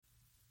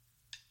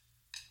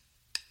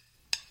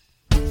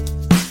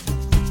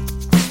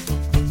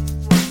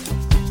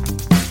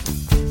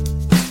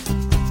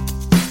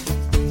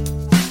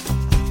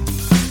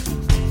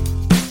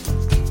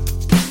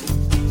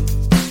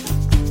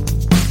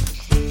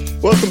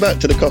Welcome back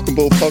to the Cock and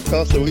Ball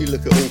podcast, where we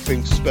look at all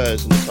things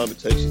Spurs and the time it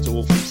takes you to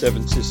walk from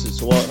Seven Sisters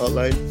to White Hart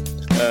Lane.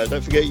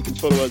 Don't forget you can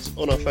follow us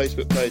on our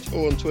Facebook page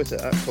or on Twitter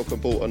at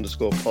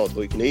cockandball_pod,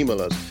 or you can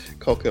email us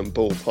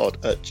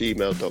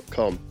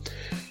cockandballpod@gmail.com.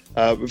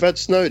 We've had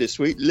snow this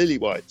week, lily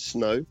white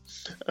snow.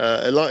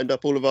 It lightened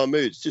up all of our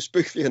moods, just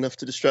briefly enough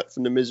to distract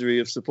from the misery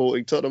of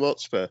supporting Tottenham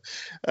Hotspur.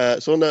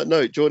 So on that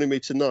note, joining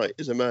me tonight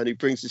is a man who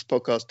brings this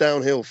podcast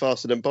downhill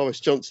faster than Boris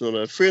Johnson on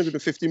a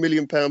 £350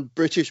 million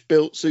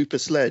British-built super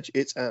sledge.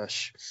 It's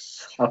Ash.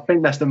 I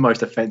think that's the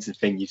most offensive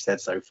thing you've said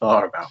so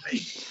far about me.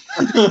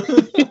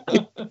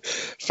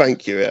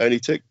 Thank you. It only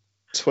took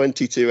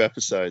 22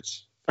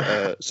 episodes.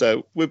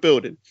 So we're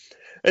building.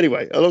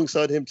 Anyway,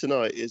 alongside him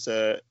tonight is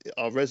our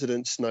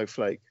resident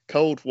snowflake.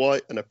 Cold,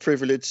 white, and a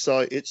privileged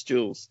sight. It's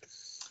Jules.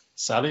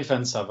 Salut,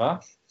 ça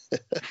va?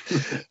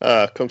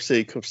 Comme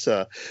si, comme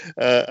ça.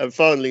 And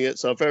finally,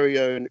 it's our very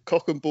own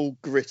cock and ball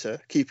gritter,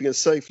 keeping us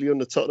safely on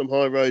the Tottenham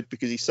High Road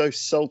because he's so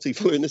salty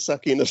putting the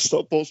sacking of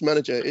Stockport's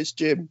manager. It's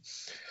Jim.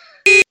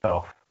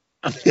 Oh.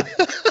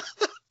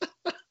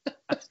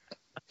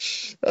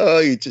 Oh,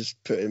 you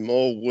just putting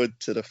more wood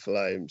to the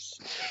flames.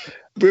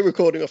 We're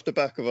recording off the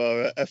back of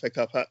our FA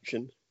Cup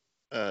action.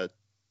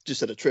 Just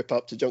had a trip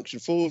up to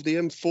Junction 4 of the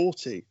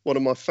M40, one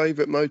of my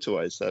favourite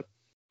motorways. So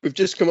we've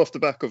just come off the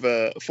back of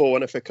a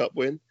 4-1 FA Cup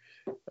win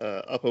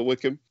up at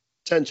Wycombe.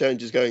 10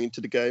 changes going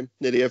into the game.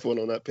 Nearly everyone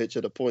on that pitch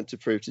had a point to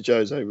prove to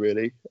Jose,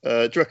 really.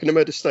 Do you reckon they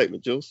made a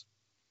statement, Jules?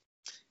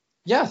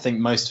 Yeah, I think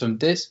most of them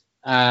did.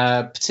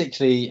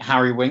 Particularly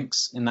Harry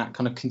Winks in that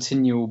kind of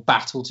continual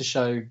battle to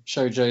show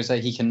Jose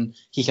he can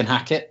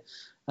hack it.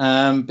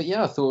 But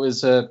yeah, I thought it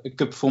was a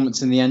good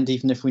performance in the end,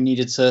 even if we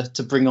needed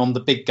to bring on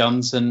the big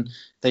guns, and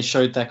they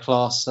showed their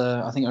class,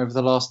 I think, over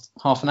the last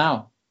half an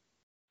hour.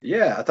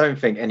 Yeah, I don't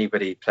think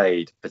anybody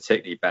played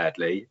particularly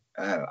badly.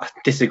 I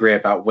disagree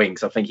about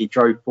Winks. I think he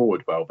drove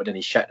forward well, but then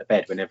he shat the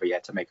bed whenever he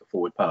had to make a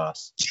forward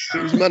pass. He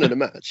was man of the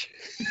match.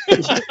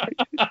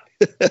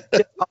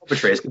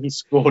 Arbitrary, because he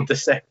scored the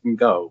second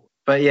goal.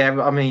 But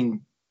yeah, I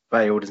mean,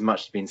 Bale, as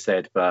much has been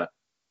said, but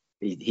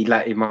he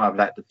might have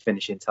lacked the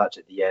finishing touch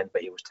at the end,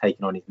 but he was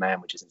taking on his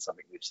man, which isn't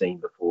something we've seen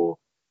before.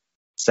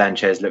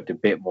 Sanchez looked a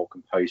bit more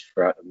composed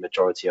throughout the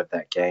majority of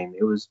that game.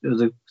 It was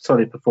a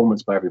solid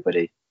performance by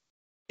everybody.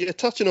 Yeah,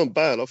 touching on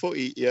Bale, I thought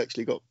he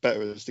actually got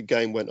better as the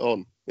game went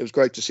on. It was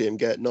great to see him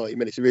get 90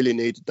 minutes. He really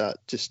needed that.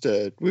 Just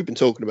we've been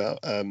talking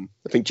about, I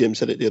think Jim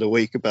said it the other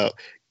week, about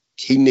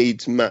he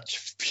needs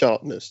match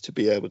sharpness to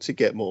be able to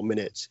get more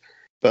minutes.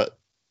 But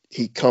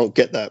he can't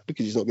get that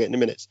because he's not getting the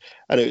minutes.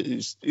 And it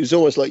was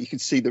almost like you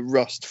could see the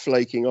rust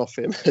flaking off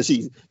him as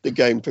the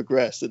game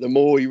progressed. That the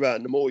more he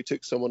ran, the more he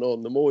took someone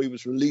on, the more he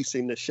was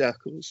releasing the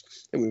shackles.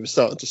 And we were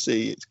starting to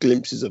see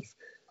glimpses of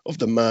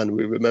the man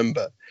we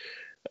remember.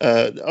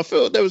 I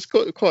felt there was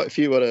quite a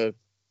few other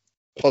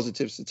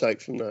positives to take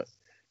from that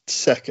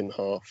second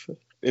half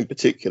in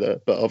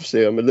particular. But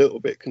obviously I'm a little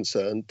bit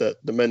concerned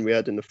that the men we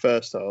had in the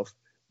first half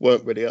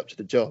weren't really up to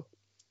the job.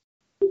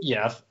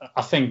 Yeah,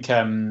 I think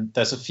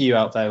there's a few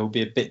out there who'll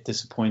be a bit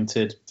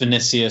disappointed.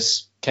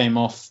 Vinicius came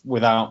off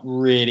without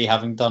really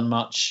having done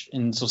much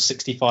in sort of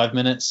 65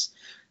 minutes.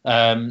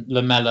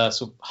 Lamella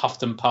sort of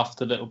huffed and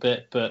puffed a little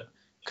bit, but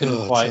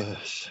couldn't quite.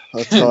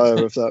 I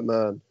tire of that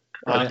man.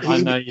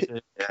 I know you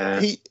did.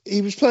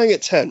 He was playing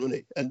at 10, wasn't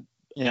he? And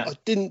yeah. I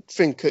didn't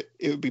think it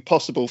would be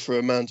possible for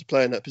a man to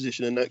play in that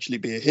position and actually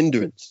be a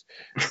hindrance.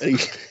 And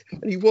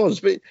he was.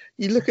 But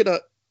you look at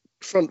that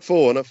front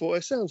four, and I thought,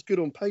 it sounds good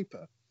on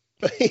paper.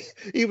 But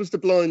he was the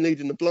blind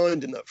leading the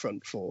blind in that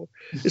front four.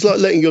 It's like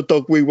letting your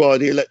dog rewire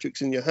the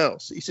electrics in your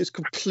house. He's just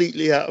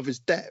completely out of his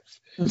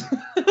depth.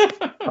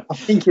 I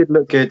think he'd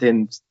look good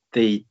in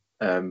the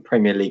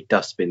Premier League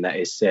dustbin that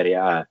is Serie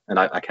A. And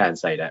I can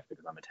say that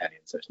because I'm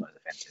Italian, so it's not as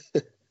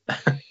offensive.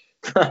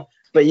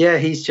 But yeah,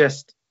 he's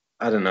just,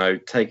 I don't know,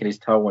 taking his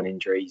toll on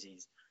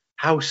injuries.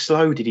 How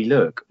slow did he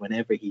look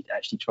whenever he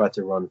actually tried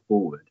to run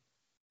forward?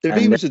 If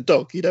he was a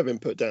dog, he'd have him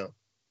put down.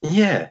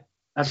 Yeah,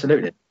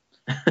 absolutely.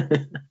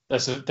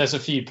 There's a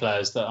few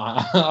players that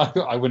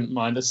I wouldn't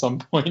mind at some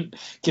point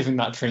giving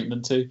that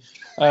treatment to,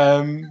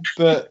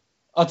 but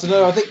I don't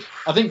know.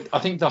 I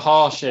think the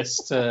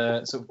harshest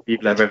sort of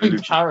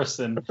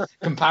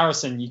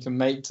comparison you can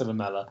make to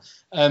Lamella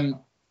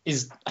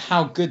is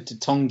how good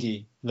did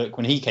Tongi look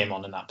when he came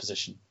on in that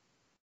position.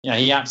 Yeah,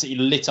 he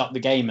absolutely lit up the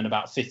game in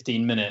about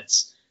 15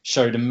 minutes.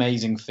 Showed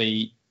amazing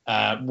feet.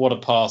 What a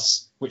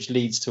pass, which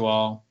leads to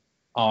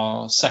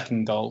our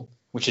second goal,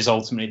 which is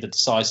ultimately the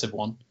decisive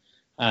one.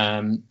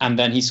 And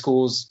then he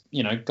scores,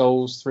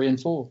 goals 3 and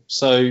 4.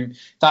 So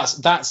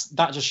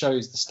that just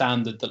shows the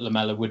standard that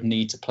Lamella would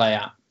need to play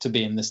at to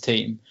be in this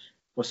team.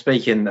 Well,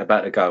 speaking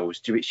about the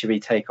goals, should we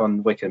take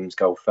on Wycombe's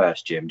goal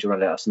first, Jim? Do you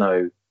want to let us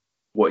know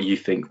what you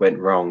think went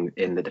wrong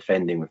in the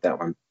defending with that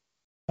one?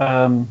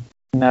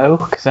 No,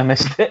 because I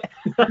missed it.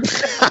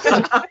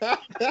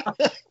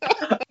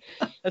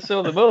 I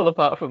saw them all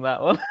apart from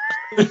that one.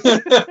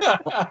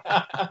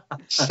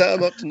 Set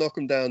him up to knock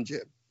him down,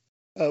 Jim.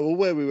 Well,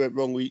 where we went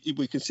wrong, we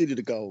conceded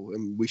a goal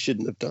and we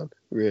shouldn't have done,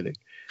 really.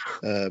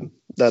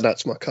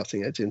 That's my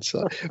cutting edge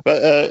insight.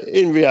 But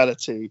in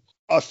reality,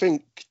 I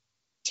think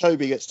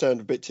Toby gets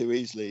turned a bit too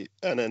easily,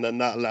 and then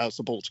that allows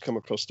the ball to come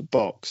across the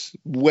box.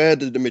 Where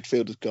did the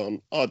midfielders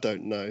gone? I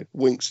don't know.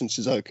 Winks and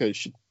Sissoko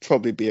should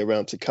probably be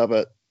around to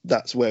cover.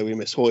 That's where we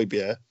miss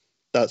Højbjerg.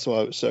 That's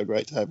why it was so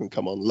great to have him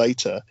come on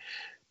later.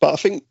 But I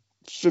think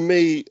for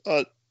me,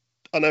 I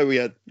know we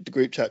had the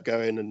group chat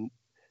going, and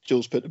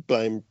Jules put the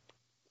blame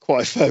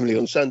quite firmly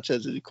on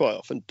Sanchez, as he quite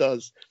often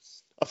does.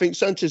 I think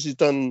Sanchez has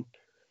done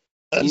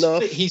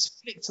enough. He's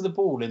flicked the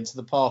ball into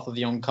the path of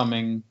the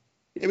oncoming.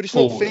 Yeah, but it's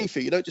not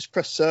FIFA. You don't just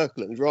press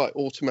circle and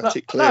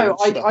automatic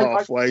clearance to the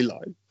halfway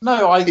line.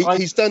 No,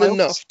 he's done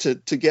enough to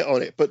get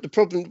on it. But the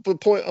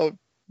point I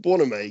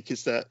want to make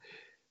is that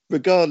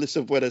regardless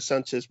of whether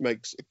Sanchez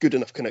makes a good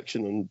enough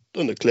connection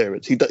on the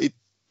clearance,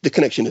 the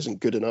connection isn't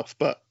good enough.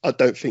 But I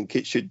don't think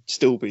it should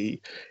still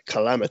be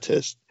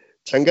calamitous.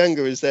 Tanganga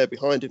is there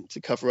behind him to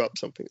cover up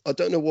something. I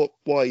don't know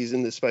why he's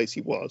in the space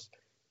he was.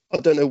 I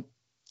don't know.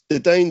 The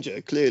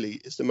danger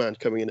clearly is the man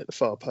coming in at the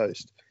far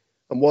post.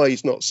 And why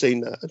he's not seen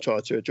that and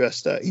tried to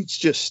address that. He's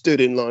just stood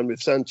in line with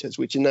Sanchez,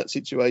 which in that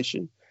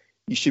situation,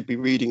 you should be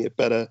reading it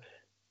better.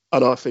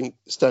 And I think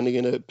standing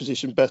in a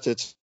position better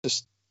to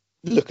just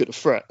look at the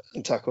threat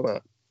and tackle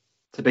that.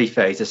 To be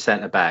fair, he's a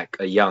centre-back,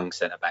 a young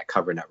centre-back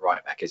covering at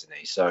right-back, isn't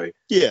he? So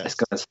yeah, it's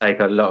going to take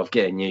a lot of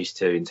getting used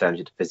to in terms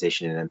of the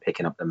positioning and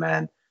picking up the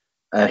man.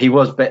 He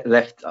was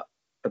left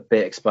a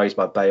bit exposed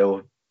by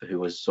Bale, who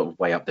was sort of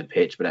way up the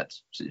pitch, but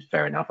that's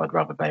fair enough. I'd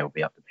rather Bale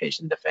be up the pitch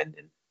than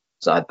defending.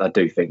 So I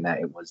do think that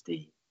it was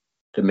the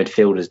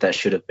midfielders that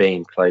should have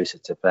been closer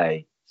to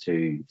Bay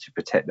to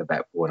protect the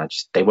back four. And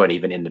they weren't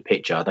even in the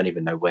picture. I don't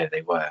even know where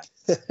they were.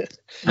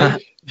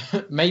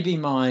 Maybe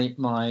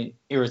my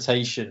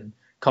irritation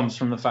comes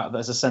from the fact that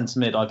as a centre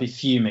mid, I'd be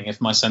fuming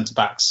if my centre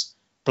backs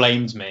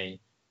blamed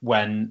me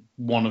when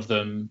one of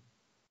them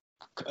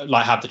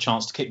had the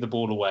chance to kick the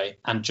ball away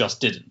and just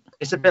didn't.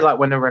 It's a bit like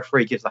when a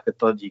referee gives a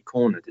dodgy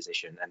corner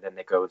decision and then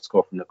they go and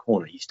score from the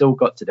corner. You still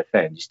got to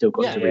defend. You still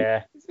got to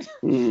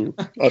read.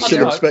 I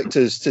should expect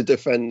us to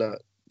defend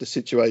the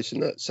situation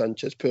that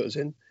Sanchez put us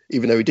in,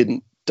 even though he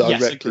didn't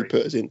directly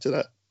put us into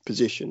that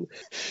position.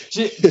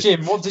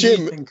 Jim, what did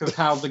you think of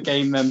how the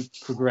game then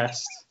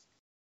progressed?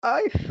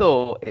 I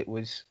thought it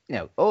was,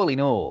 all in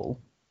all,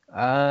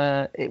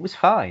 it was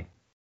fine.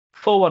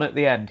 4-1 at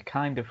the end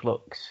kind of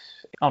looks,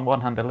 on one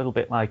hand, a little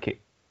bit like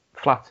it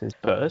flatters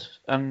Spurs,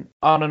 and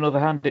on another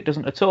hand, it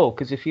doesn't at all,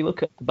 because if you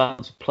look at the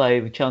balance of play,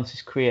 the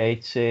chances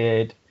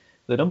created,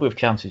 the number of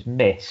chances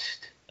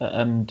missed,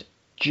 and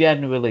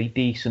generally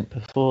decent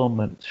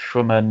performance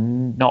from a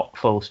not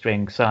full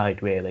string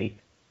side, really,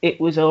 it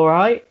was all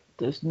right.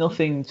 There's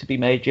nothing to be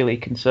majorly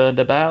concerned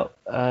about.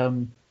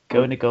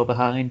 Going to go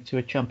behind to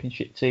a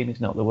championship team is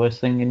not the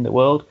worst thing in the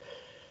world.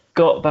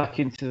 Got back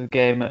into the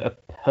game at a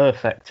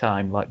perfect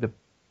time,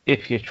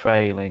 if you're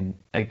trailing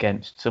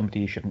against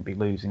somebody you shouldn't be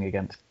losing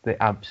against,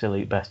 the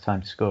absolute best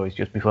time to score is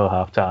just before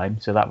half time.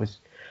 So that was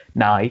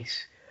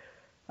nice.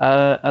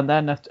 And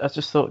then I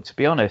just thought, to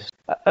be honest,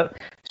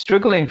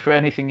 struggling for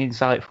anything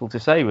insightful to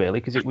say, really,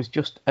 because it was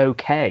just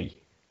okay.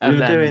 And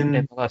then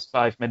in the last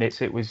 5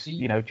 minutes, it was,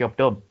 job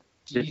done.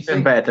 You've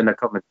been better than the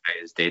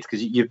commentators did,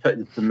 because you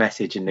put the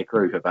message in the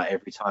group about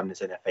every time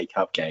there's an FA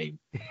Cup game,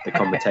 the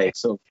commentators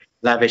sort of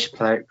lavish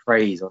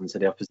praise onto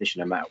the opposition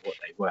no matter what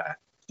they were.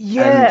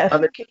 Yeah,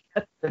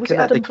 was it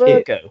Adam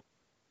Virgo?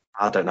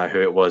 I don't know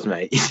who it was,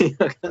 mate.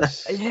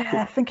 Yeah,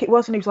 I think it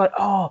was, and he was like,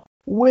 "Oh,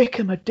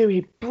 Wickham are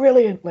doing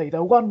brilliantly.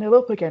 They're 1-0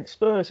 up against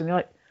Spurs," and you're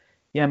like,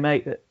 "Yeah,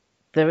 mate,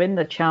 they're in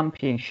the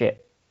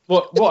Championship."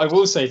 What I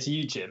will say to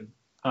you, Jim,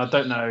 I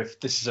don't know if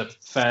this is a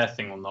fair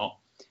thing or not.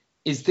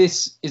 Is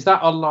that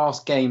our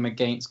last game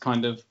against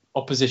kind of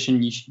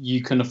opposition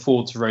you can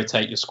afford to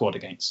rotate your squad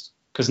against?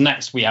 Because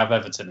next we have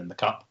Everton in the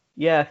Cup.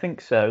 Yeah, I think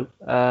so.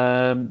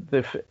 I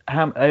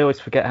always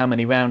forget how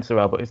many rounds there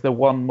are, but is there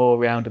one more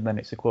round and then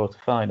it's the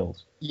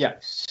quarterfinals? Yeah.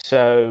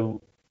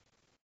 So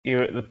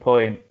you're at the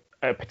point,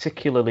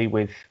 particularly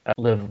with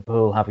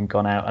Liverpool having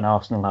gone out and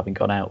Arsenal having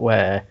gone out,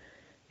 where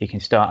you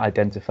can start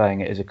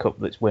identifying it as a cup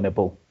that's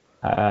winnable.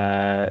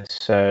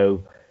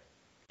 So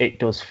it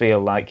does feel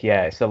like,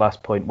 it's the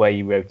last point where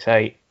you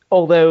rotate.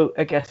 Although,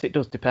 I guess it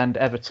does depend.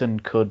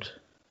 Everton could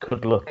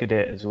look at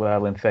it as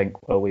well and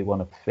think, well, we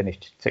want to finish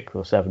 6th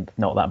or 7th,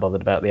 not that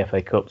bothered about the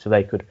FA Cup, so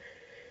they could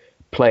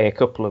play a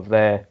couple of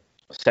their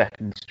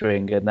second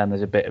string, and then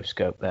there's a bit of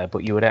scope there.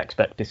 But you would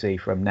expect to see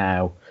from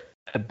now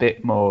a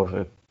bit more of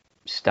a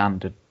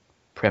standard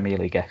Premier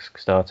League-esque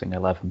starting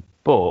 11.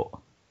 But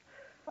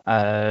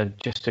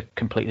just to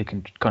completely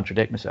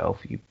contradict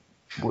myself,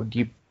 would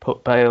you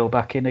put Bale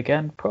back in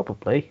again?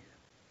 Probably,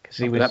 because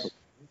he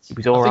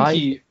was all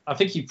right. I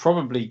think you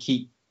probably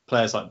keep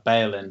players like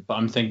Bale in, but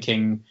I'm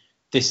thinking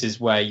this is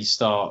where you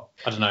start.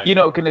 I don't know. You're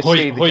not going to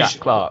see the Jack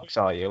Clarks,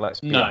 are you? Let's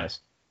be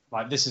honest.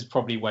 This is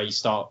probably where you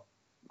start.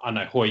 I don't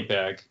know.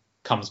 Højbjerg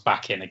comes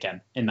back in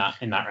again in that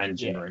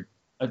engine room.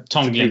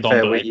 Tongi and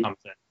Ndombele comes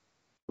in.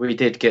 We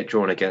did get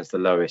drawn against the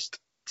lowest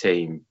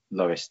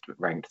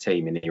ranked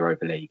team in the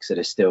Europa League, so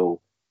there's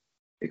still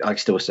I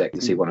still expect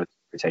to see one of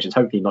the rotations.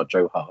 Hopefully not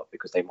Joe Hart,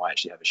 because they might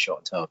actually have a shot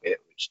on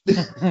target, which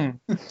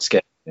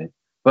scares me.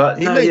 But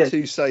He made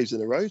 2 saves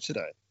in a row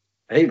today.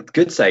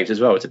 Good saves as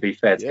well, to be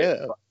fair to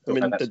him. I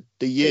mean,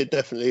 the year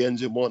definitely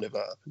ends in one if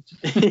that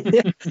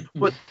happens.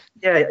 But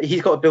yeah,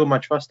 he's got to build my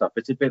trust up.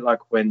 It's a bit like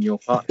when your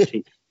partner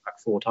cheats like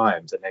 4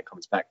 times and then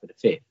comes back for the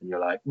 5th, and you're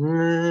like,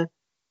 you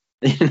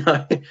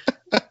know.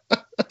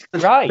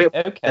 Right,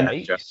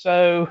 okay.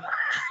 So,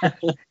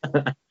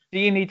 do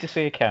you need to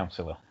see a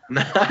counsellor?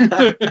 No,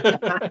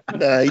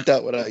 he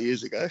dealt with that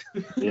years ago.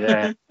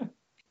 Yeah.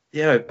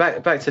 Yeah,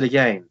 back to the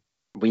game.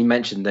 We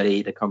mentioned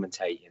the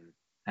commentating,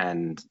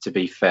 and to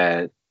be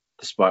fair,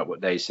 despite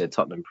what they said,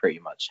 Tottenham pretty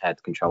much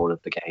had control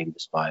of the game,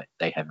 despite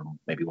they having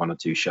maybe 1 or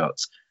 2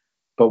 shots.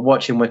 But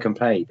watching Wycombe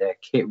play, their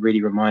kit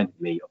really reminded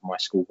me of my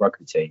school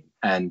rugby team,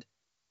 and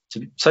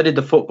so did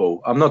the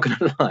football. I'm not going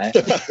to lie,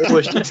 it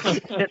was just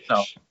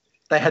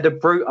they had a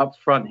brute up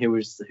front who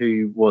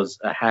was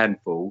a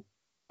handful.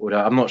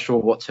 Although I'm not sure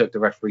what took the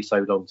referee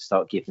so long to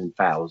start giving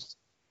fouls,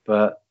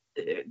 but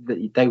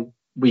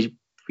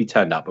we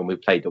turned up and we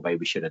played the way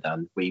we should have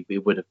done. We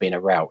would have been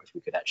a rout if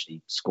we could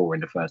actually score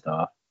in the first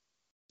half.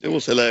 It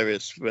was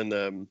hilarious when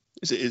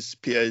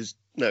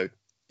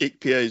Ik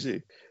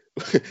Piazzi,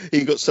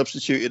 he got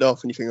substituted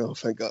off, and you think, oh,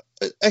 thank God.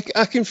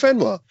 Akin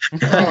Fenwa.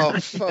 Oh,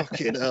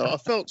 fucking hell. I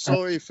felt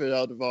sorry for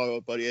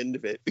Alderweireld by the end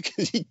of it,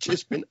 because he'd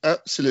just been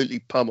absolutely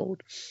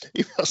pummeled.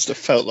 He must have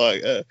felt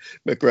like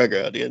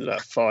McGregor at the end of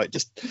that fight,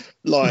 just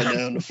lying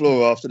down on the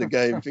floor after the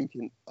game,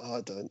 thinking,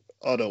 I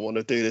don't want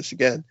to do this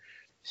again.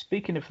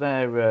 Speaking of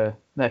their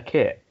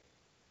kit,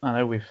 I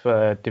know we've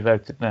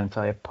devoted an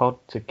entire pod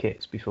to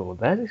kits before.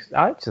 I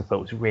just thought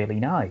it was really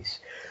nice,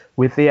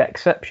 with the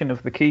exception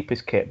of the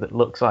keeper's kit that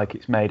looks like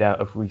it's made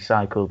out of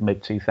recycled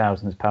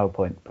mid-2000s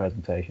PowerPoint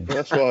presentations.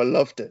 That's why I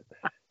loved it.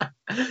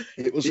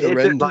 It was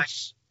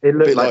horrendous. It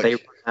looked like they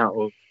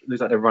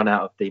run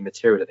out of the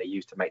material that they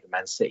used to make the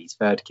Man City's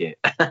third kit.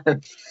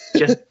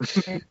 Just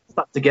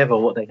stuck together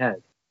what they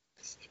had.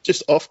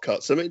 Just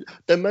offcuts. I mean,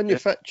 their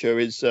manufacturer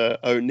is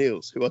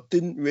O'Neill's, who I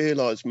didn't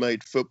realise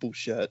made football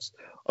shirts.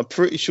 I'm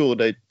pretty sure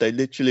they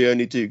literally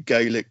only do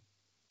Gaelic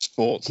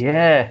sports.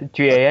 Yeah,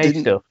 GAA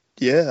stuff.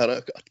 Yeah, and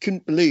I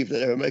couldn't believe that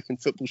they were making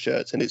football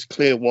shirts, and it's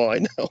clear why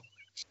now.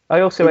 I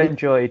also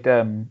enjoyed,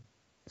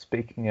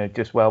 speaking of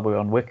just while we were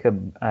on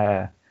Wycombe,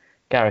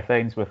 Gareth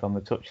Ainsworth on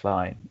the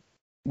touchline.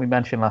 We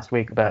mentioned last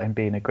week about him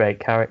being a great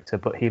character,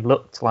 but he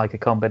looked like a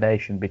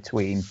combination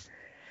between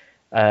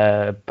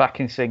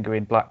Backing Singer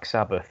in Black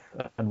Sabbath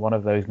and one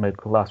of those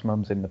middle-class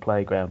mums in the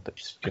playground that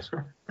just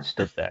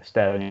stood there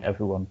staring at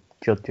everyone,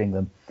 judging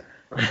them.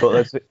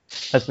 But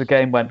as the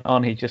game went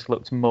on, he just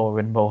looked more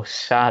and more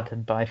sad,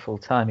 and by full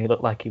time he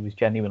looked like he was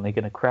genuinely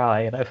going to cry,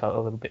 and I felt a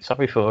little bit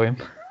sorry for him.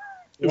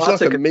 It was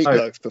like a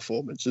Meatloaf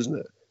performance, isn't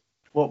it?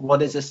 What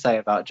does this say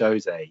about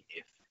Jose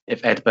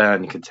if Ed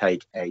Byrne could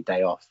take a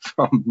day off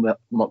from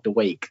the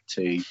week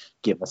to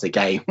give us a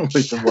game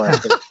with the word?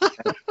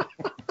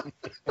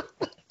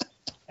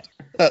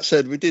 That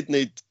said, we did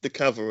need the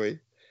cavalry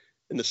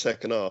in the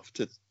second half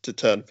to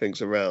turn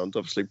things around.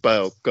 Obviously,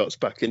 Bale got us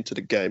back into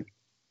the game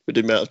with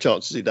the amount of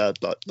chances he'd had,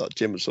 like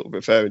Jim was sort of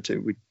referring to.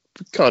 We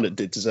kind of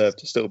did deserve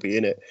to still be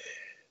in it.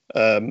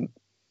 Tanguy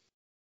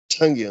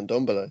and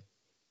Ndombele.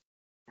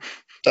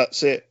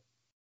 That's it.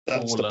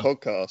 That's the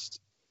podcast.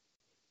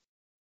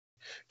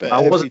 But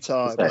every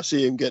time I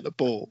see him get the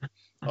ball,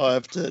 I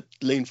have to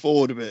lean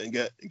forward a bit and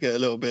get a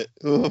little bit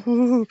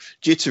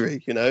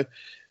jittery, you know.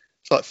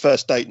 It's like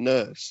first date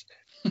nerves.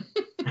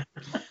 As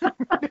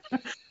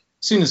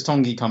soon as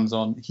Tongi comes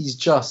on, he's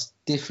just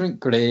different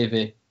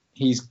gravy.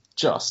 He's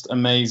just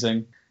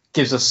amazing.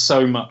 Gives us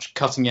so much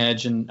cutting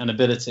edge and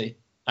ability.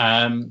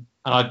 And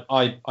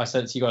I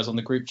said it to you guys on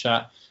the group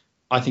chat,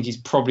 I think he's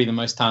probably the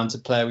most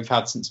talented player we've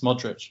had since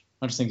Modric.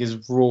 I just think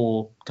his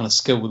raw kind of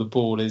skill with the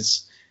ball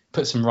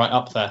puts him right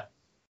up there.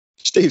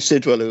 Steve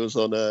Sidwell, who was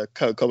on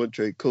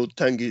co-commentary, called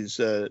Tanguy's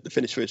the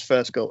finish for his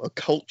first goal a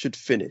cultured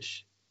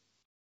finish.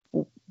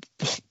 What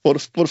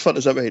the fuck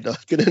does that mean?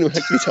 Can anyone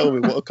actually tell me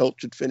what a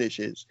cultured finish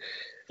is?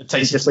 It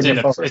tastes to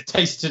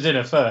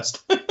dinner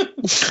first.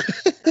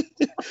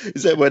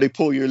 Is that where they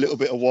pour you a little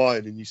bit of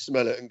wine and you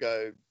smell it and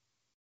go,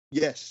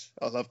 yes,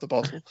 I love the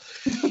bottle.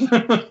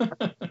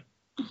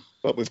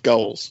 But with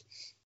goals.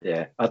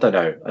 Yeah, I don't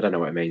know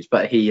what it means,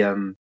 but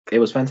it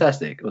was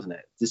fantastic, wasn't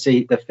it? To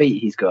see the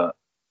feet he's got,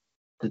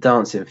 the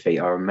dancing feet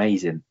are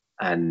amazing,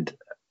 and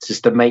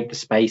just to make the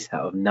space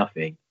out of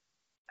nothing.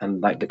 And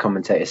like the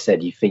commentator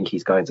said, you think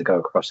he's going to go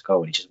across goal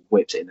and he just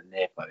whips it in the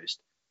near post.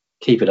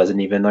 Keeper doesn't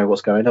even know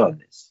what's going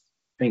on. It's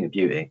a thing of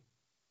beauty.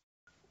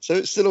 So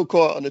it's still all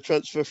quiet on the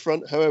transfer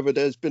front. However,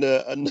 there's been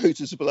a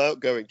noticeable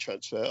outgoing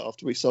transfer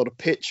after we sold a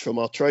pitch from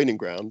our training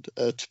ground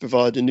to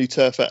provide a new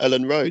turf at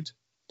Ellen Road,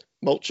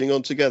 mulching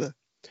on together.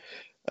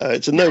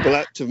 It's a noble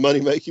act of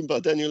money-making by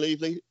Daniel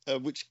Levy,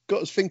 which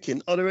got us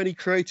thinking, are there any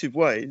creative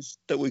ways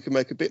that we can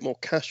make a bit more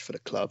cash for the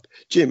club?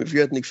 Jim, have you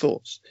had any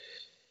thoughts?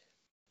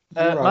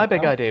 My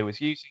big idea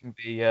was using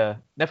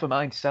never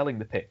mind selling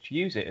the pitch,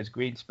 use it as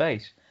green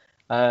space.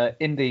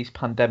 In these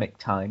pandemic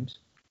times,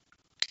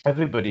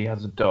 everybody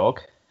has a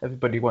dog.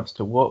 Everybody wants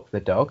to walk the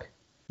dog.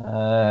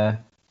 The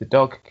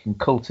dog can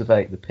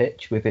cultivate the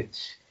pitch with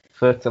its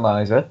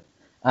fertiliser,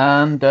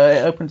 and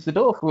it opens the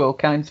door for all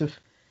kinds of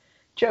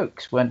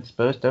jokes when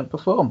Spurs don't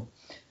perform.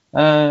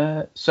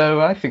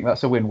 So I think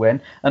that's a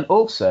win-win. And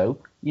also,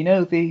 you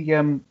know,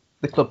 the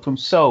club from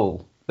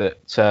Seoul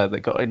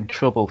that got in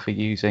trouble for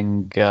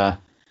using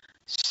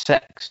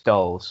sex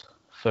dolls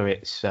for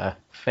its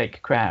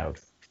fake crowd.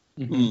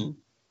 Mm.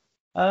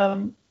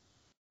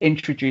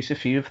 Introduce a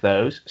few of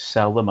those,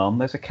 sell them on.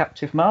 There's a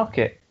captive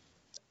market.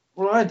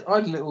 Well, I'd a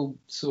little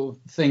sort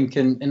of think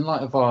in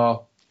light of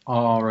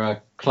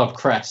our club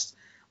crest,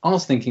 I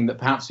was thinking that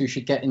perhaps we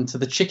should get into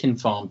the chicken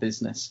farm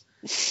business.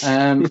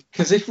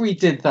 Because if we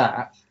did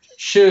that,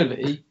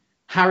 surely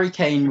Harry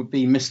Kane would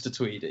be Mr.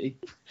 Tweedy,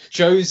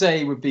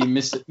 Jose would be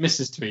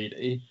Mrs.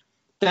 Tweedy,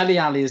 Dele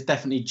Alli is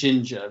definitely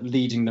Ginger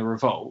leading the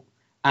revolt,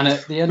 and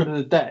at the end of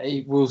the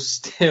day, we'll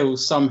still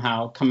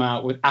somehow come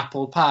out with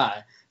apple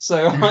pie.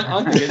 So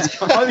I think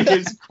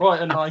it's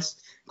quite a nice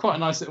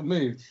little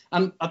move.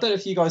 And I don't know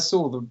if you guys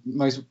saw the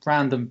most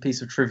random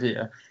piece of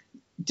trivia.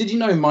 Did you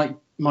know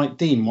Mike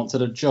Dean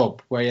wanted a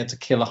job where he had to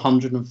kill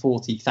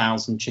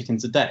 140,000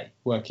 chickens a day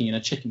working in a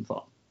chicken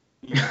farm?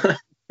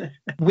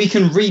 We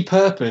can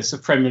repurpose a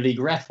Premier League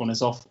ref on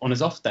his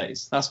off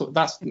days. That's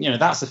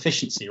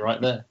efficiency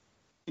right there.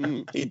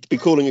 He'd be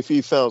calling a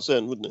few fouls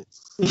in, wouldn't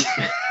he?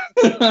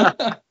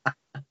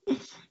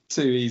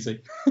 Too easy.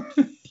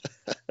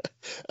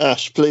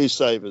 Ash, please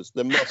save us.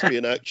 There must be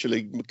an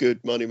actually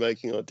good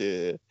money-making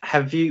idea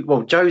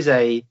here.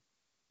 Jose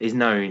is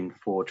known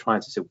for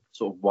trying to sort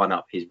of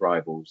one-up his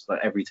rivals. Like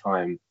every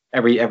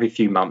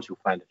few months, we'll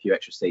find a few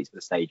extra seats for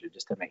the stadium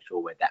just to make sure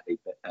we're that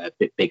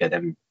bit bigger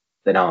than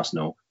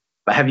Arsenal.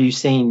 But have you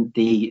seen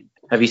the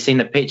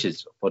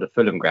pictures for the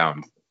Fulham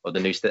ground or the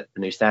new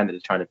stand they're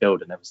trying to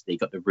build? And obviously, you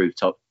got the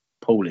rooftop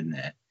pool in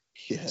there.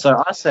 Yeah.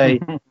 So I say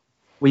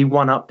we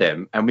one-up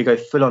them and we go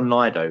full-on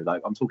Lido.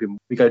 Like I'm talking,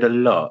 we go to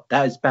lot.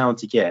 That is bound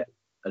to get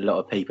a lot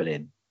of people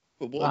in.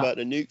 But what about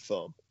the nuke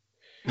farm?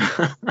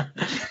 Well,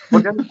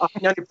 I think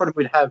the only problem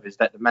we'd have is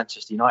that the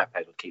Manchester United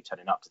players would keep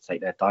turning up to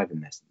take their diving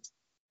lessons.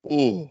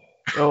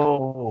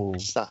 Oh,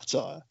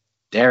 satire.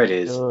 There it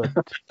is. Good.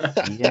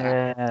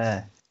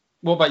 Yeah.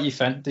 What about you,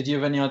 Fen? Did you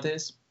have any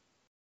ideas?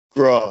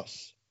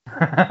 Grass.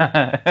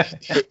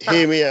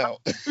 Hear me out.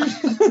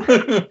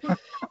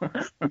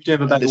 Would you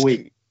have a better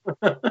week?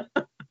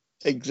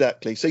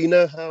 Exactly. So you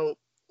know how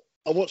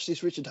I watched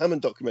this Richard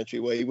Hammond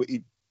documentary where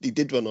he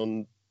did one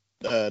on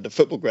the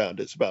football ground.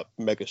 It's about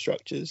mega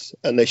structures,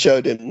 and they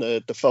showed him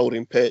the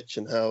folding pitch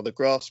and how the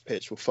grass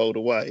pitch will fold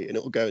away and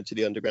it will go into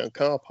the underground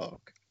car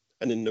park.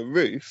 And in the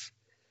roof,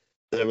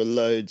 there are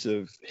loads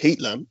of heat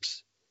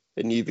lamps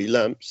and UV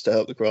lamps to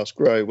help the grass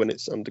grow when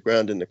it's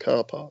underground in the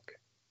car park.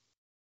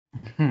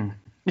 Now,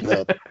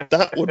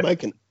 that would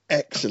make an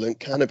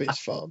excellent cannabis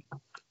farm.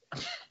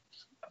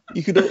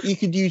 You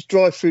could use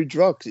drive-through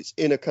drugs. It's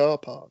in a car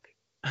park.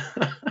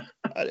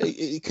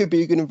 It could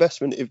be a good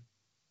investment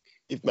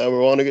if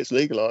marijuana gets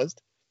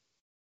legalized.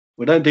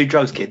 Well, don't do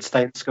drugs, kids.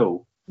 Stay in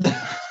school.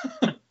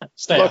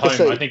 Stay at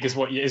home, I think, is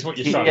what you're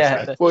trying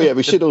to say. Well, yeah,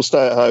 we should all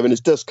stay at home, and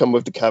it does come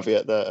with the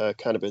caveat that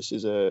cannabis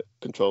is a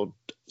controlled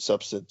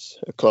substance,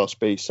 a Class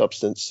B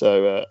substance,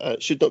 so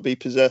it should not be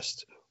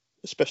possessed,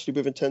 especially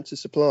with intent to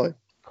supply.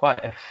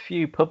 Quite a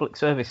few public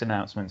service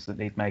announcements that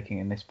need making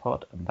in this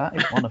pod, and that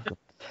is one of them.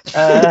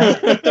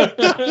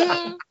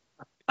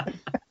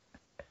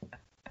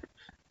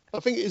 I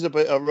think it is a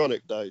bit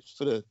ironic, though,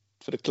 for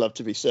the club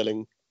to be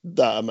selling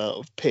that amount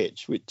of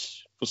pitch,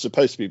 which was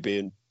supposed to be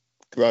being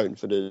grown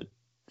for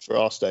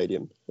our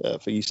stadium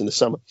for use in the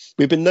summer.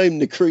 We've been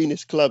named the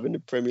greenest club in the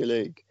Premier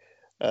League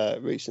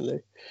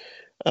recently,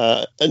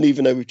 and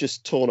even though we've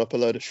just torn up a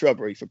load of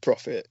shrubbery for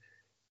profit,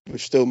 we've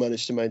still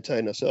managed to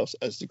maintain ourselves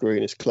as the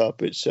greenest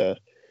club. It's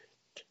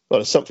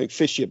there's something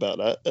fishy about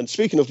that. And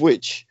speaking of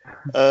which,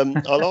 our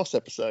last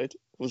episode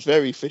was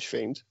very fish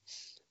themed,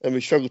 and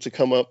we struggled to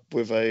come up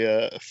with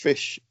a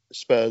fish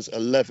Spurs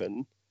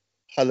 11.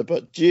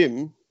 Halibut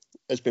Jim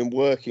has been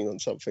working on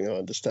something, I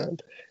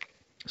understand.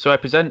 So I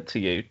present to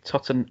you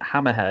Tottenham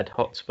Hammerhead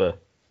Hotspur.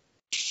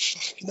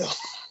 No.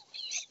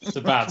 It's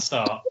a bad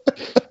start.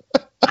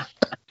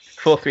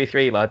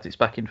 4-3-3, lads. It's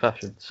back in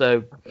fashion.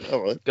 So,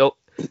 all right.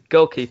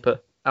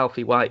 Goalkeeper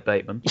Alfie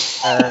White-Bateman.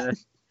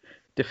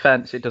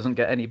 Defence, it doesn't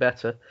get any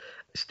better.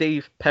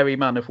 Steve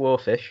Perryman of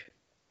Warfish.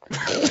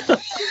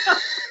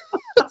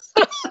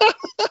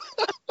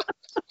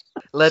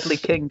 Ledley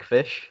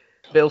Kingfish.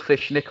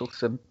 Billfish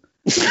Nicholson.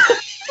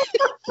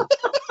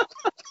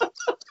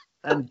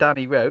 And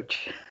Danny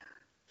Roach.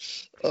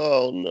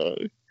 Oh, no.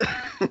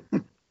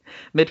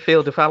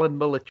 Midfield of Alan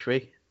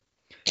Mulletry.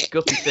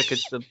 Gutty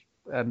Dickinson.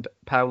 And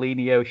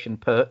Paulini Ocean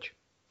Perch.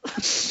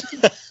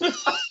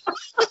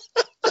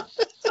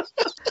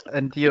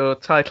 And your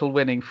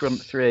title-winning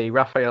front three,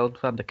 Raphael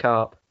van der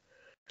Karp,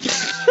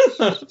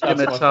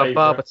 Dimitar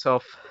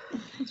Berbatov,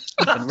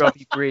 and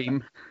Robbie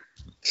Bream,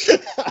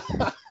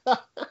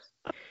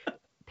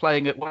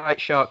 playing at White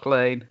Shark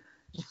Lane,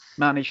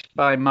 managed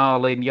by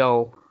Marlin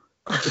Yole,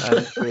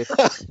 and with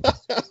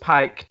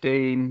Pike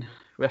Dean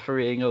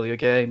refereeing all your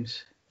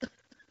games.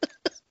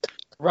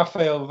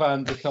 Raphael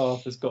van der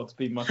Kaap has got to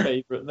be my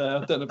favourite there.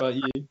 I don't know about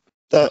you.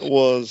 That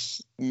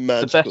was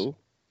magical.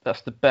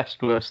 That's the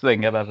best worst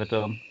thing I've ever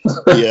done.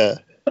 Yeah.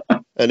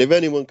 And if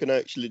anyone can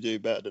actually do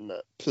better than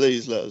that,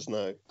 please let us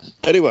know.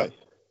 Anyway,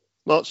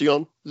 marching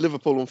on,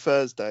 Liverpool on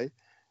Thursday.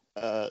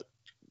 It's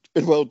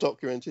been well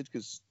documented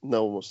because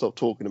no one will stop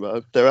talking about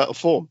it. They're out of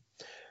form.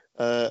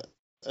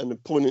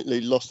 And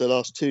poignantly lost their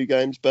last 2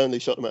 games. Burnley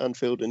shot them at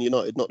Anfield and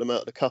United knocked them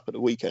out of the cup at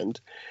the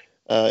weekend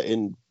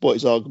in what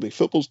is arguably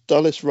football's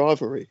dullest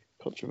rivalry.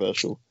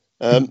 Controversial.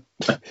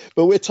 But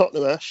we're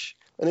Tottenham, Ash,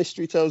 and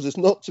history tells us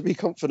not to be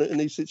confident in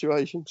these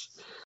situations.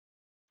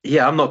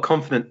 Yeah, I'm not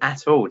confident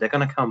at all. They're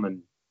going to come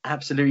and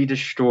absolutely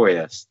destroy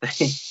us.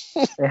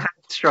 They had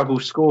trouble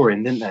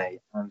scoring, didn't they?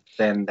 And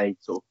then they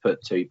sort of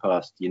put 2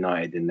 past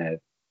United in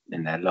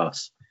their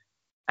loss.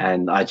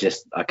 And I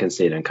can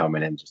see them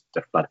coming in, just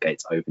the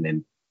floodgates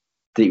opening.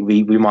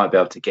 We might be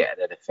able to get at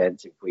their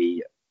defence if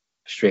we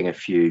string a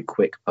few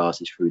quick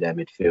passes through their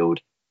midfield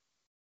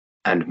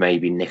and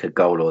maybe nick a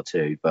goal or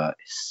 2, but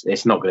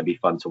it's not going to be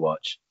fun to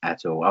watch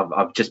at all.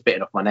 I've just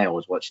bitten off my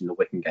nails watching the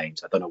Wycombe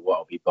games. I don't know what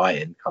I'll be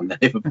biting come the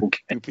Liverpool game.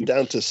 We'll be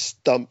down to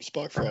stumps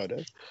by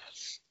Friday.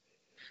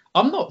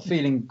 I'm not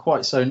feeling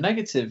quite so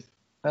negative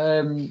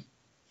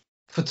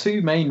for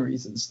 2 main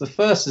reasons. The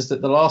first is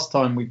that the last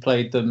time we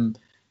played them,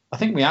 I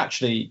think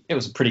it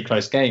was a pretty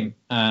close game.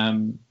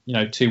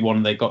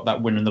 2-1, they got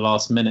that win in the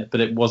last minute, but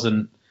it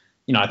wasn't,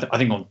 I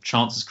think on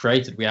chances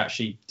created, we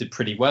actually did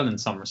pretty well in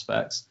some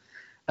respects.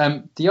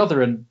 The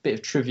other bit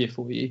of trivia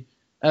for you,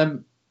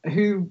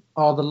 who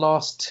are the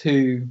last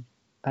 2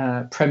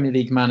 Premier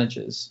League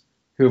managers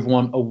who have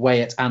won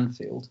away at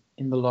Anfield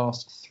in the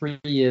last 3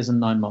 years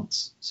and 9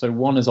 months? So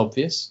one is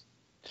obvious.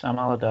 Sam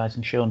Allardyce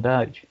and Sean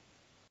Dyche.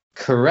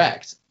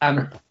 Correct.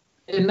 And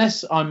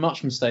unless I'm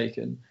much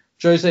mistaken,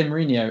 Jose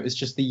Mourinho is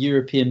just the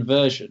European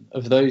version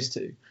of those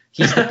 2.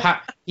 He's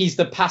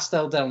the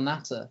pastel del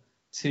nata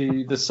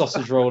to the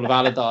sausage roll of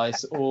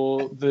Allardyce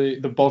or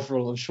the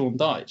Bovril of Sean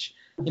Dyche.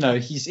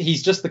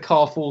 He's just the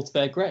Carrefour to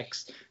their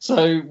Gregs.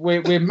 So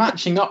we're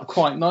matching up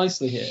quite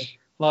nicely here.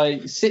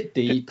 Like, sit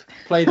deep,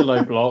 play the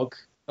low block,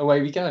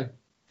 away we go.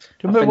 Do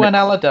you remember when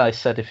Allardyce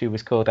said if he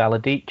was called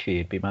Aladici,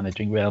 he'd be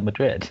managing Real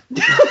Madrid?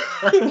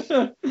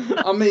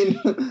 I mean,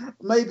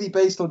 maybe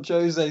based on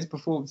Jose's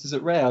performances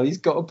at Real, he's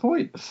got a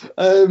point.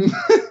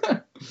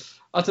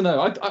 I don't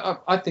know.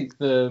 I think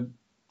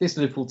this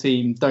Liverpool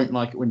team don't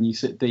like it when you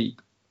sit deep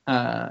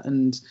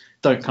and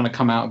don't kind of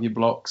come out of your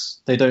blocks.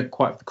 They don't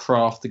quite have the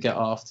craft to get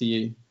after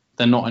you.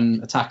 They're not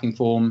in attacking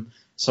form.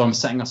 So I'm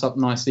setting us up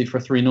nicely for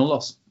a 3-0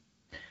 loss.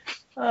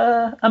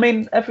 I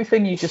mean,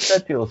 everything you just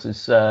said, Jules,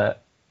 is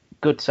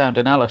good sound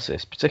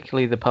analysis,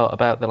 particularly the part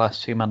about the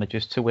last 2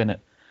 managers to win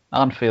at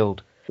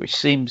Anfield, which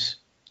seems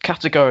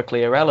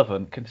categorically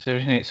irrelevant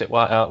considering it's at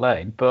White Hart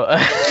Lane. But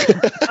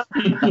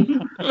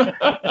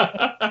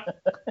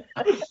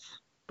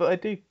but I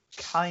do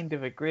kind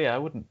of agree. I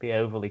wouldn't be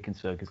overly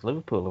concerned because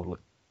Liverpool have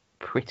looked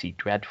pretty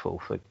dreadful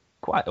for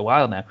quite a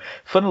while now.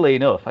 Funnily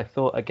enough, I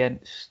thought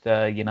against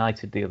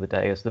United the other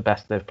day as the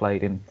best they've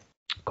played in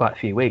quite a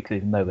few weeks,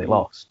 even though they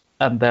lost.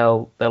 And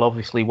they'll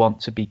obviously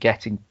want to be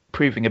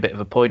proving a bit of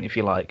a point, if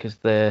you like, because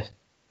they're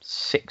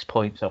 6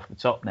 points off the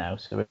top now.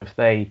 So if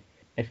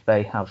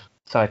they have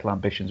title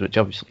ambitions, which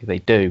obviously they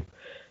do,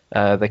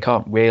 they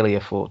can't really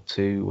afford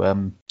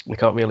to. They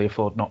can't really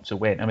afford not to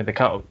win. I mean, they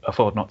can't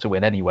afford not to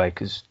win anyway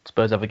because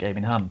Spurs have a game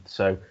in hand.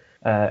 So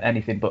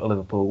anything but a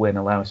Liverpool win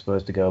allows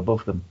Spurs to go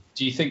above them.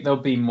 Do you think they'll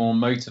be more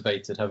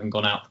motivated having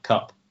gone out the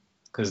cup?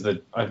 Because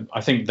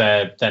I think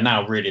they're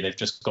now really, they've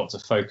just got to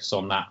focus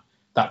on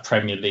that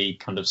Premier League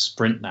kind of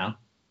sprint now.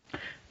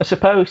 I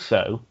suppose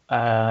so.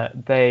 I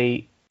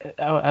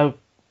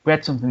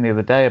read something the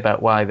other day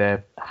about why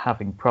they're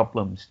having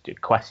problems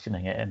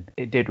questioning it, and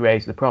it did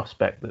raise the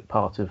prospect that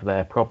part of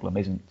their problem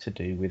isn't to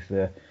do with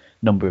the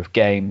number of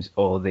games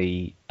or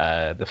the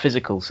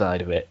physical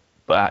side of it,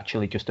 but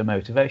actually just a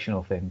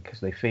motivational thing,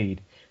 because they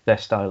feed their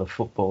style of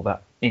football,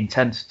 that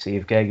intensity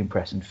of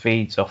gegenpressing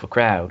feeds off a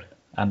crowd,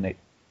 and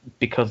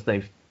because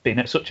they've been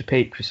at such a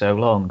peak for so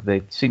long,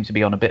 they seem to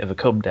be on a bit of a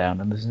come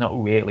down, and there's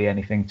not really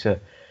anything to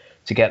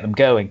get them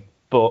going.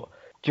 But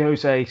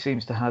Jose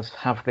seems to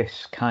have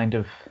this kind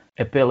of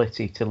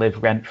ability to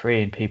live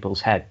rent-free in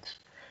people's heads.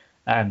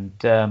 And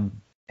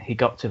he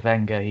got to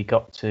Wenger, he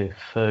got to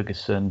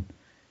Ferguson,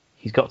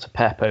 he's got to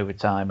Pep over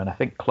time, and I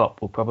think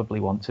Klopp will probably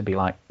want to be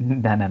like,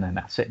 no,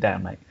 sit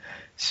down, mate.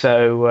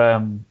 So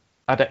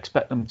I'd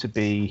expect them to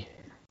be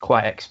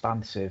quite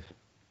expansive,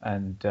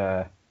 and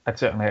I'd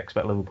certainly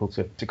expect Liverpool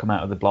to come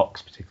out of the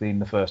blocks, particularly in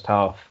the first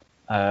half,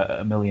 at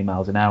a million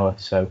miles an hour.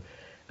 So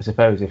I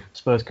suppose if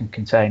Spurs can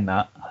contain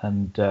that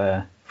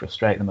and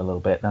frustrate them a little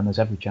bit, then there's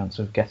every chance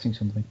of getting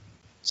something.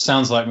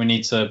 Sounds like we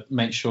need to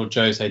make sure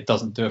Jose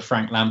doesn't do a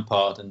Frank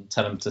Lampard and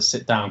tell him to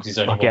sit down because he's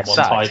only won one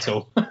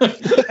title.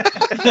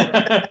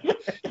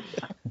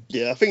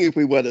 Yeah, I think if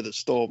we weather the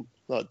storm,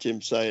 like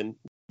Jim's saying,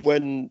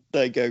 when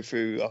they go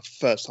through a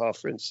first half,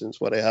 for instance,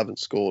 where they haven't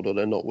scored or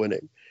they're not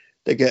winning,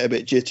 they get a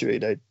bit jittery.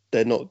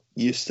 They're not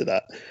used to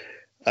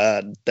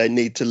that. They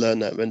need to learn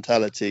that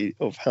mentality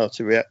of how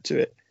to react to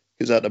it,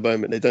 because at the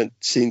moment they don't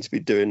seem to be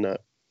doing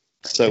that.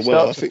 So They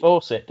start to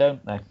force it,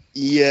 don't they?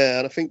 Yeah,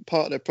 and I think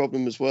part of their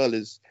problem as well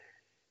is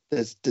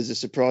there's a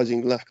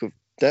surprising lack of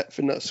depth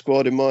in that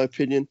squad, in my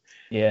opinion.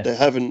 Yeah. They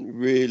haven't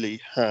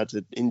really had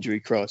an injury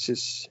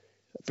crisis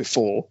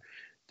before.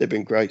 They've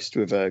been graced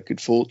with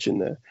good fortune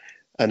there.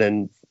 And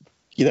then,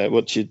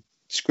 once you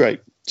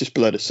scrape just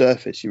below the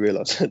surface, you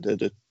realise that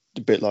they're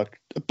a bit like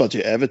a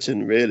budget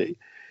Everton, really.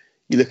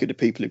 You look at the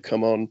people who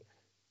come on,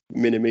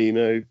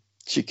 Minamino,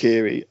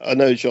 Shaqiri. I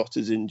know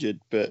Jota's injured,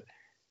 but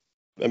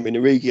I mean,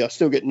 Origi, I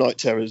still get night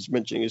terrors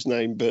mentioning his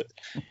name, but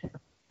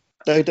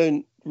they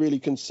don't really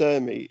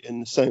concern me in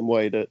the same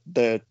way that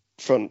their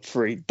front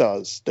three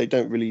does. They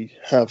don't really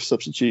have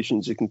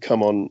substitutions who can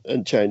come on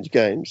and change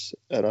games.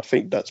 And I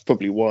think that's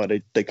probably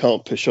why they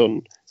can't push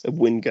on and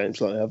win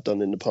games like they have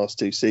done in the past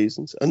 2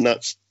 seasons. And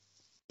that's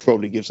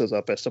probably gives us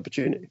our best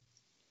opportunity.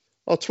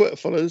 Our Twitter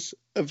followers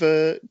have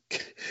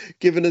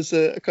given us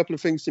a couple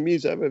of things to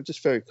muse over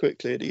just very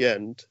quickly at the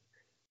end.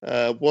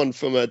 One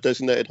from a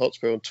designated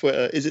Hotspur on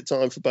Twitter. Is it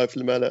time for both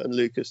Lamela and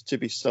Lucas to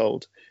be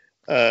sold?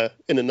 In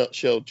a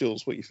nutshell,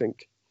 Jules, what do you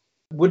think?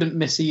 Wouldn't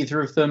miss either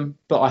of them,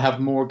 but I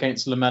have more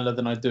against Lamela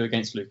than I do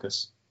against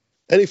Lucas.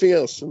 Anything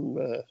else from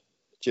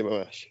Jim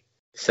or Ash?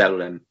 Sell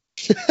them.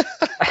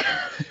 I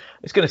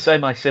was going to say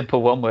my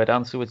simple one-word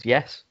answer was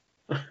yes.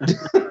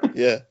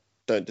 Yeah,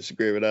 don't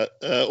disagree with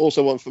that.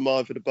 Also one from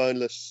Ivor the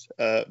Boneless.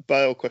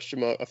 Bale, ?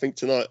 I think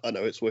tonight, I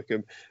know it's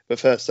Wickham, but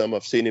first time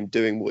I've seen him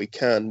doing what he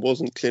can.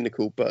 Wasn't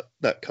clinical, but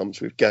that comes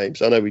with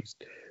games. I know we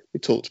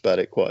talked about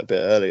it quite a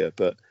bit earlier,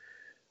 but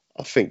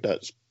I think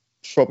that's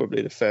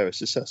probably the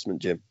fairest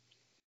assessment, Jim.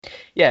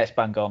 Yeah, it's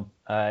bang on.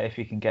 If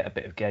he can get a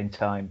bit of game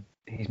time,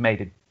 he's made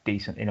a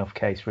decent enough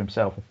case for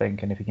himself, I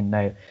think. And if he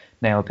can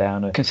nail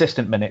down a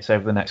consistent minutes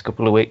over the next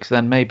couple of weeks,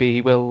 then maybe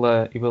he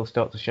will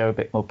start to show a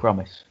bit more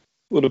promise.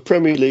 Well, the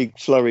Premier League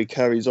flurry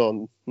carries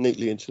on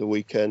neatly into the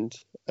weekend.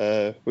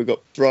 We've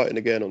got Brighton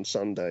again on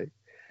Sunday.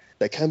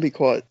 They can be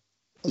quite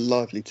a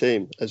lively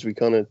team, as we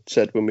kind of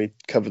said when we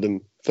covered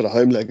them for the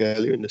home leg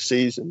earlier in the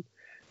season.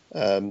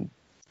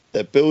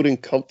 They're building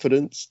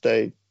confidence.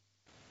 They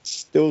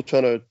still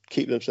trying to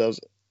keep themselves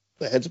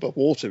their heads above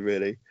water,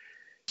 really.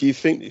 Do you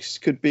think this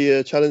could be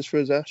a challenge for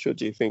us, Ash, or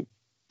do you think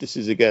this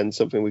is, again,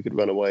 something we could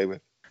run away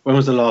with? When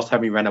was the last time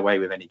we ran away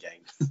with any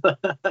game?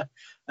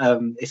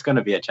 It's going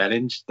to be a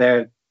challenge.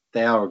 They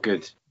are a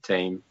good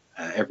team.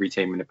 Every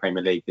team in the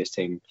Premier League, this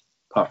team,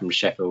 apart from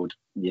Sheffield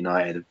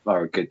United,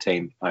 are a good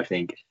team, I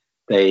think.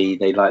 They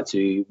like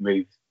to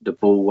move the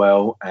ball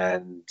well,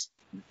 and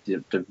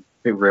the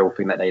real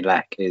thing that they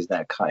lack is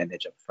that cutting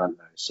edge up front,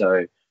 though.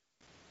 So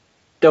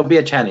there'll be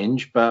a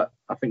challenge, but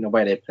I think the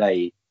way they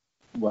play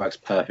works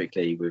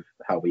perfectly with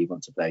how we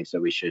want to play. So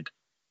we should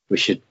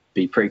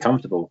be pretty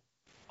comfortable.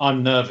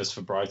 I'm nervous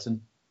for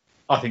Brighton.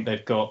 I think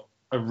they've got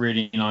a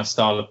really nice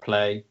style of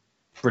play,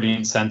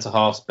 brilliant centre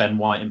halves. Ben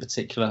White in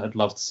particular, I'd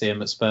love to see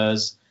him at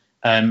Spurs.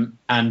 And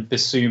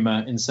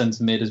Bissouma in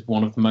centre mid is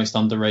one of the most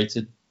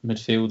underrated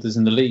midfielders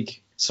in the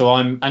league. So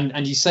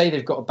and you say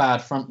they've got a bad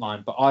front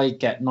line, but I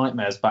get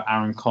nightmares about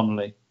Aaron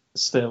Connolly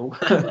still.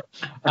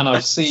 and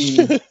I've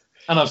seen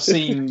what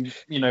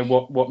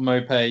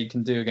Mopé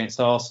can do against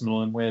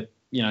Arsenal, and we're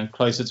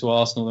closer to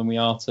Arsenal than we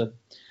are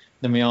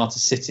to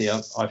City,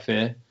 I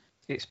fear.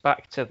 It's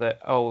back to the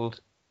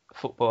old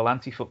football,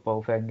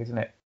 anti-football thing, isn't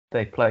it?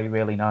 They play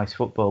really nice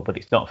football, but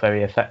it's not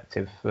very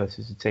effective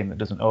versus a team that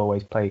doesn't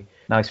always play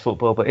nice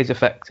football, but is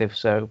effective.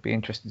 So it'll be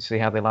interesting to see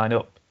how they line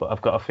up. But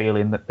I've got a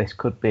feeling that this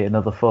could be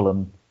another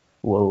Fulham,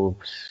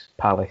 Wolves,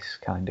 Palace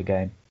kind of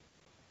game.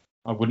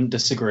 I wouldn't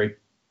disagree.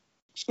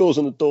 Scores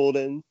on the door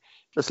then.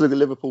 Let's look at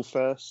Liverpool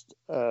first.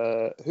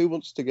 Who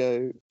wants to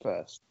go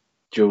first?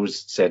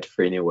 Jules said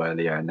 3-0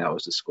 earlier, and that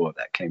was the score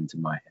that came to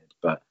my head.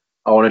 But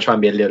I want to try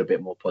and be a little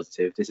bit more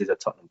positive. This is a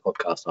Tottenham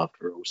podcast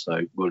after all,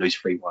 so we'll lose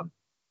 3-1.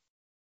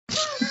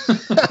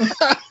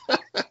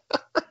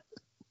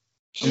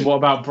 And what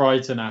about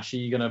Brighton, Ash? Are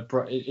you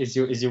is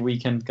your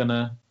weekend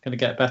gonna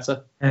get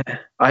better?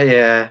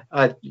 I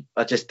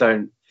just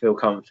don't feel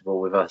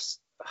comfortable with us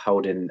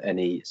holding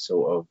any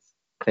sort of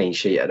clean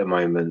sheet at the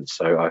moment,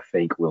 so I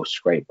think we'll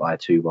scrape by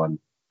 2-1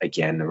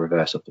 again, the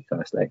reverse of the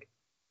first leg.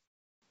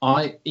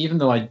 Even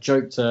though I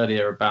joked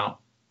earlier about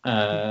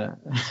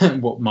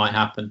what might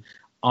happen,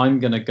 I'm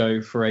going to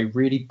go for a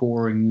really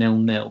boring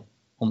 0-0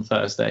 on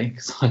Thursday,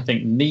 because I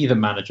think neither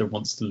manager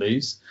wants to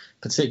lose,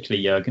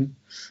 particularly Jurgen.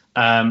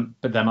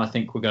 But then I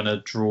think we're going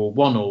to draw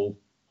 1-1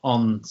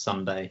 on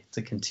Sunday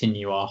to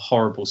continue our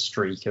horrible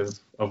streak of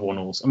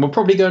 1-1s. And we'll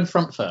probably go in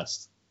front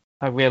first.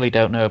 I really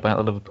don't know about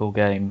the Liverpool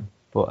game,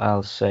 but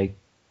I'll say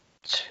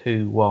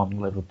 2-1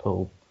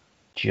 Liverpool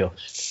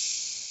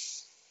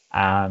just.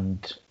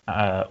 And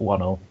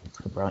 1-0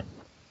 for Brighton.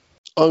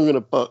 I'm going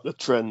to buck the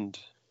trend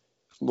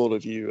from all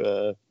of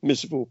you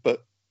miserable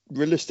but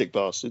realistic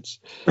bastards.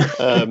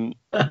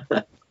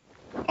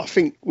 I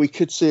think we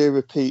could see a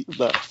repeat of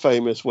that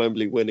famous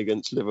Wembley win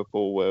against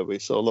Liverpool where we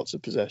saw lots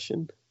of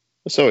possession.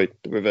 Sorry,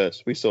 the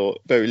reverse. We saw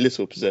very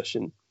little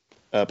possession,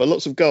 but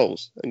lots of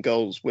goals, and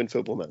goals win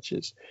football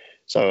matches.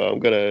 So I'm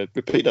going to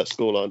repeat that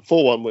scoreline.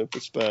 4-1 win for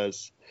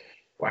Spurs.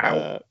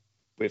 Wow.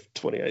 With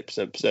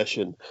 28%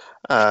 possession.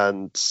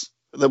 And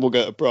then we'll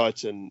go to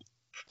Brighton,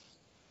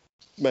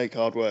 make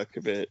hard work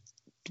of it,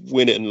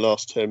 win it in the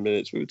last 10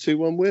 minutes with a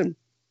 2-1 win.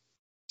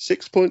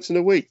 6 points in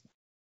a week.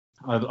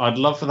 I'd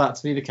love for that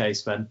to be the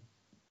case, Ben.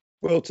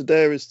 Well, to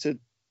dare is to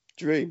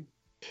dream.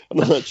 And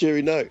on that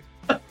cheery note,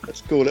 let's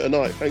call it a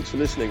night. Thanks for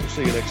listening. We'll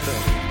see you next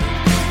time.